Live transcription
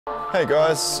Hey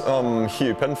guys, I'm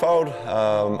Hugh Pinfold.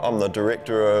 I'm the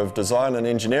Director of Design and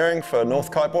Engineering for North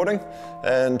Kiteboarding,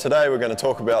 and today we're going to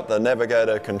talk about the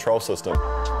Navigator Control System.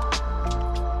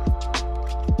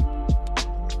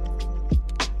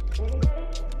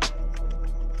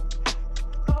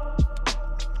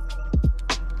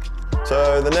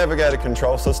 So the Navigator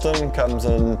Control System comes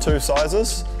in two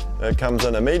sizes. It comes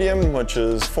in a medium, which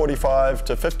is 45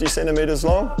 to 50 centimetres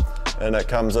long, and it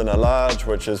comes in a large,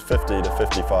 which is 50 to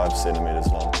 55 centimetres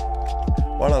long.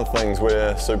 One of the things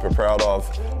we're super proud of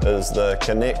is the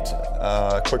Connect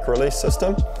quick release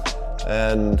system,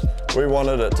 and we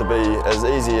wanted it to be as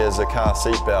easy as a car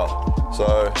seat belt.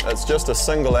 So it's just a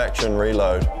single action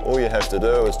reload. All you have to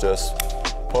do is just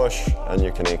push and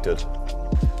you're connected.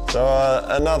 So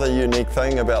another unique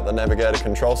thing about the Navigator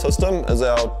Control System is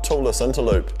our Toolless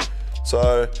Interloop.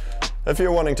 So if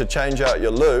you're wanting to change out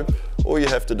your loop, all you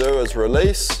have to do is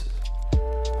release,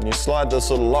 and you slide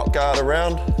this little lock guard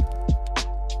around,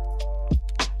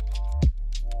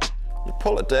 you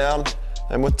pull it down,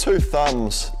 and with two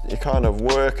thumbs you kind of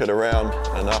work it around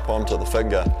and up onto the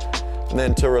finger. And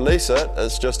then to release it,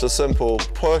 it's just a simple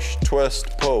push,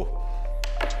 twist, pull.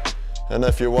 And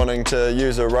if you're wanting to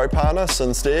use a rope harness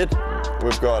instead,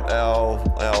 we've got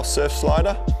our surf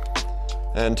slider.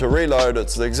 And to reload,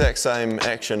 it's the exact same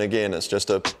action again. It's just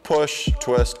a push,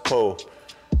 twist, pull.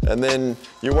 And then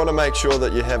you want to make sure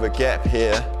that you have a gap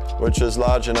here, which is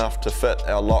large enough to fit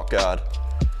our lock guard.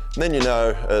 And then you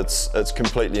know it's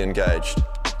completely engaged.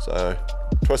 So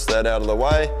twist that out of the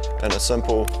way and a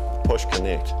simple push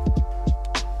connect.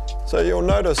 So you'll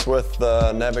notice with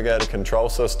the Navigator Control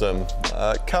System,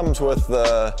 it comes with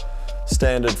the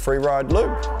standard free ride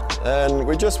loop, and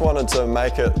we just wanted to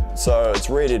make it so it's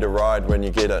ready to ride when you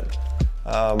get it.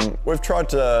 We've tried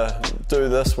to do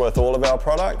this with all of our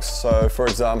products. So for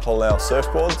example, our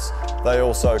surfboards, they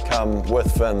also come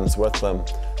with fins with them.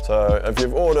 So if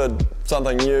you've ordered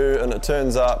something new and it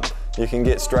turns up, you can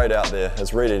get straight out there,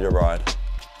 it's ready to ride.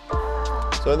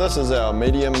 So this is our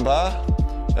medium bar.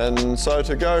 And so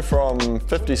to go from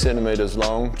 50 centimetres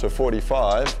long to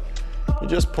 45, you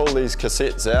just pull these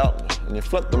cassettes out and you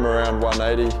flip them around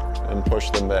 180 and push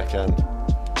them back in.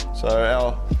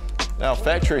 So our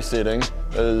factory setting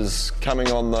is coming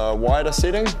on the wider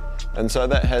setting, and so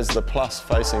that has the plus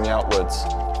facing outwards.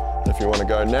 If you want to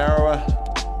go narrower,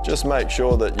 just make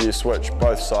sure that you switch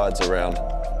both sides around.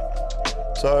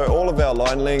 So all of our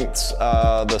line lengths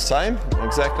are the same,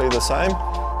 exactly the same.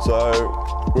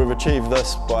 So we've achieved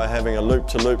this by having a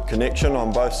loop-to-loop connection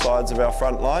on both sides of our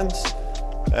front lines.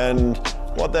 And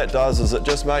what that does is it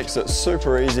just makes it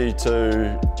super easy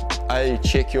to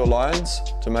check your lines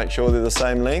to make sure they're the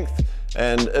same length.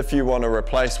 And if you want to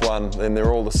replace one, then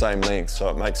they're all the same length, so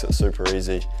it makes it super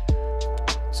easy.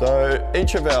 So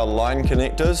each of our line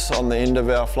connectors on the end of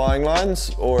our flying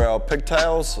lines or our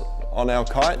pigtails on our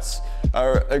kites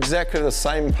are exactly the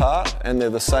same part and they're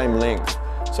the same length.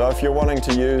 So if you're wanting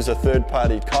to use a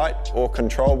third-party kite or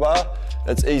control bar,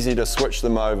 it's easy to switch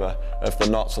them over if the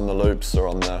knots and the loops are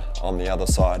on the other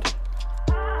side.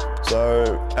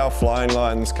 So our flying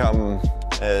lines come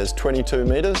as 22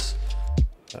 metres,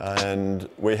 and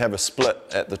we have a split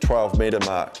at the 12-metre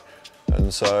mark.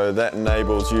 And so that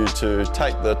enables you to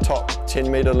take the top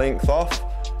 10-metre length off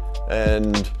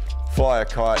and fly a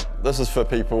kite. This is for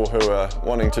people who are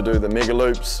wanting to do the mega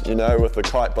loops, you know, with the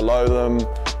kite below them,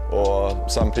 or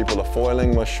some people are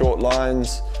foiling with short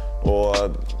lines,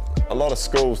 or a lot of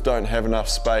schools don't have enough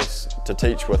space to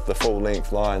teach with the full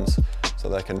length lines, so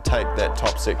they can take that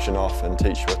top section off and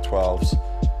teach with 12s.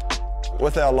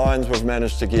 With our lines, we've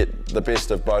managed to get the best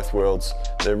of both worlds.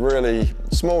 They're really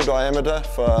small diameter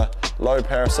for low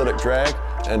parasitic drag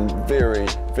and very,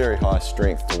 very high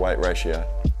strength to weight ratio.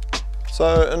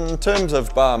 So in terms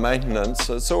of bar maintenance,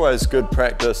 it's always good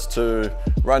practice to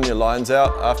run your lines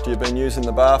out after you've been using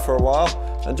the bar for a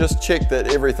while and just check that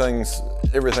everything's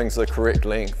the correct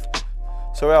length.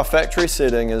 So our factory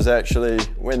setting is actually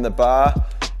when the bar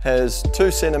has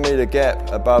 2 centimetre gap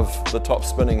above the top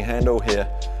spinning handle here.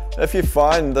 If you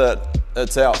find that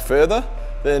it's out further,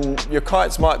 then your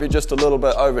kites might be just a little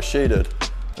bit oversheeted.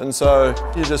 And so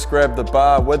you just grab the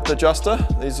bar width adjuster,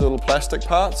 these little plastic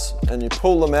parts, and you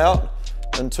pull them out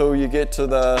until you get to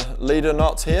the leader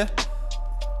knots here,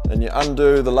 and you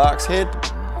undo the lark's head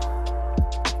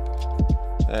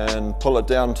and pull it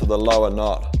down to the lower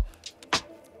knot.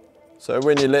 So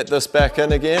when you let this back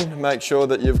in again, make sure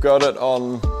that you've got it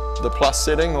on the plus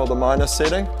setting or the minus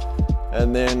setting,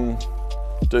 and then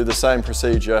do the same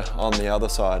procedure on the other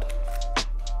side.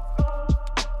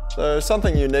 So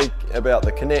something unique about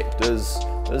the Connect is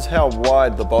how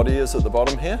wide the body is at the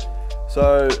bottom here.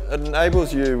 So it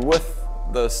enables you with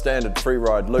the standard free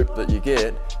ride loop that you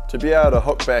get to be able to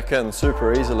hook back in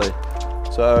super easily.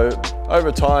 So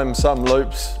over time some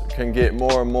loops can get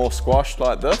more and more squashed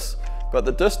like this, but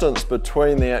the distance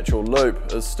between the actual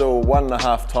loop is still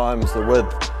 1.5 times the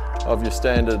width of your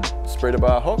standard spreader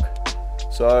bar hook.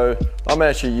 So I'm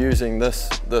actually using this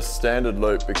standard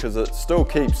loop because it still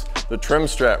keeps the trim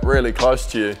strap really close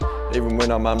to you even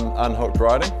when I'm unhooked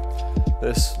riding.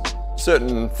 There's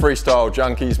certain freestyle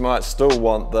junkies might still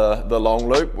want the long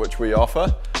loop, which we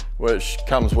offer, which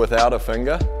comes without a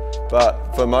finger.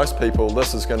 But for most people,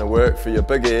 this is going to work for your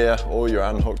big air or your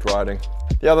unhooked riding.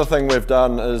 The other thing we've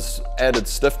done is added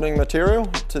stiffening material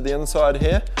to the inside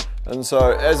here. And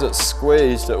so as it's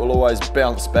squeezed, it will always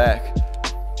bounce back.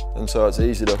 And so it's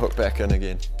easy to hook back in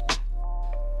again.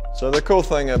 So the cool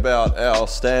thing about our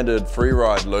standard free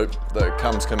ride loop that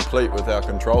comes complete with our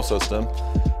control system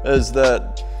is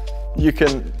that you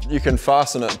can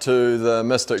fasten it to the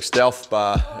Mystic Stealth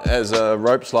bar as a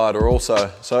rope slider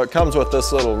also. So it comes with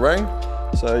this little ring,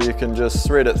 so you can just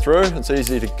thread it through. It's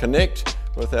easy to connect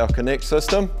with our Connect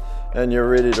system and you're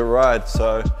ready to ride.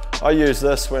 So I use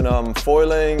this when I'm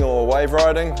foiling or wave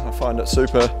riding. I find it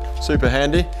super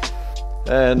handy.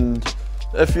 And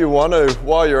if you want to,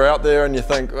 while you're out there and you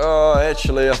think, oh,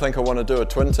 actually I think I want to do a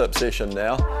twin tip session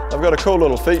now, I've got a cool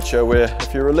little feature where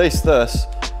if you release this,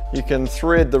 you can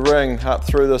thread the ring up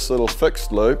through this little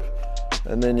fixed loop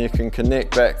and then you can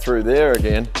connect back through there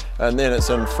again, and then it's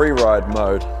in free ride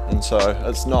mode, and so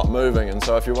it's not moving. And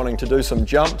so if you're wanting to do some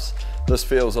jumps, this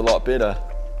feels a lot better.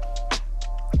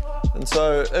 And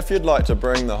so if you'd like to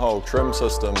bring the whole trim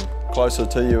system closer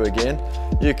to you again,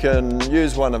 you can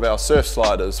use one of our surf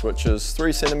sliders, which is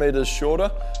 3 centimeters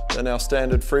shorter than our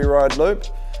standard free ride loop,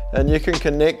 and you can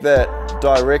connect that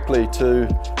directly to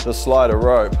the slider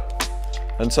rope.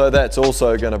 And so that's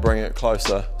also going to bring it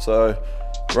closer. So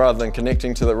rather than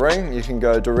connecting to the ring, you can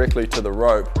go directly to the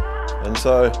rope. And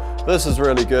so this is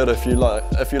really good if you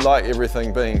like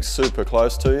everything being super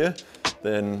close to you,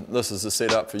 then this is the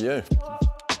setup for you.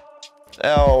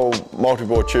 Our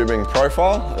multi-bore tubing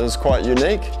profile is quite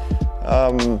unique.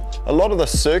 A lot of the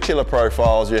circular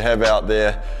profiles you have out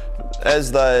there,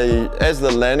 as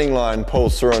the landing line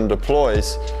pulls through and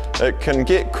deploys, it can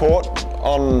get caught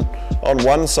on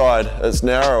one side it's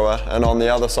narrower and on the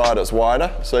other side it's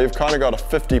wider. So you've kind of got a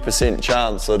 50%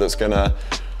 chance that it's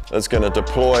gonna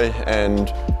deploy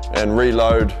and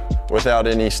reload without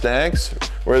any snags.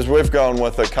 Whereas we've gone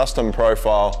with a custom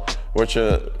profile which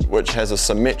has a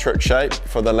symmetric shape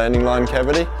for the landing line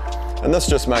cavity, and this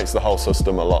just makes the whole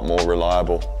system a lot more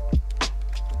reliable.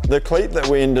 The cleat that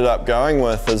we ended up going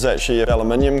with is actually an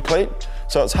aluminium cleat,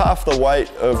 so it's half the weight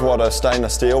of what a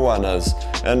stainless steel one is,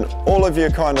 and all of your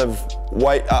kind of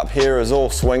weight up here is all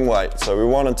swing weight, so we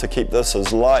wanted to keep this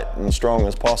as light and strong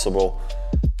as possible.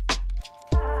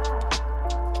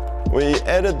 We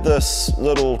added this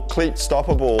little cleat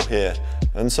stopper ball here,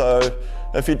 and so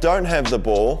if you don't have the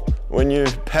ball, when you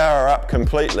power up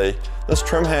completely, this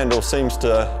trim handle seems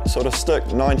to sort of stick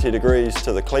 90 degrees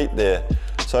to the cleat there.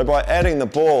 So by adding the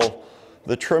ball,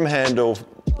 the trim handle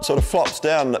sort of flops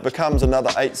down and it becomes another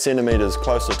 8 centimeters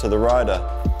closer to the rider.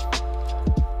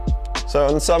 So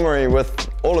in summary, with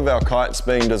all of our kites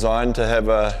being designed to have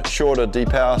a shorter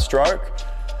depower stroke,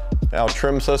 our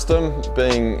trim system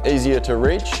being easier to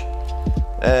reach,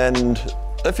 and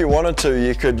if you wanted to,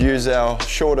 you could use our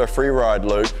shorter free ride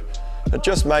loop. It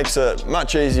just makes it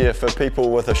much easier for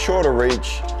people with a shorter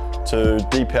reach to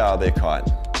depower their kite.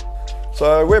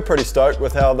 So we're pretty stoked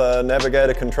with how the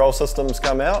Navigator Control System's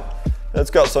come out.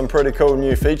 It's got some pretty cool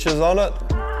new features on it.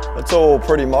 It's all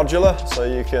pretty modular, so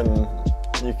you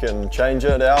can change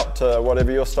it out to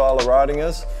whatever your style of riding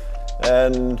is.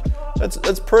 And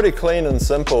it's pretty clean and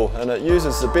simple, and it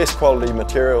uses the best quality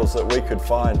materials that we could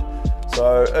find.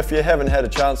 So if you haven't had a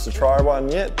chance to try one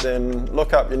yet, then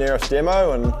look up your nearest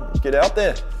demo and get out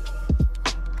there.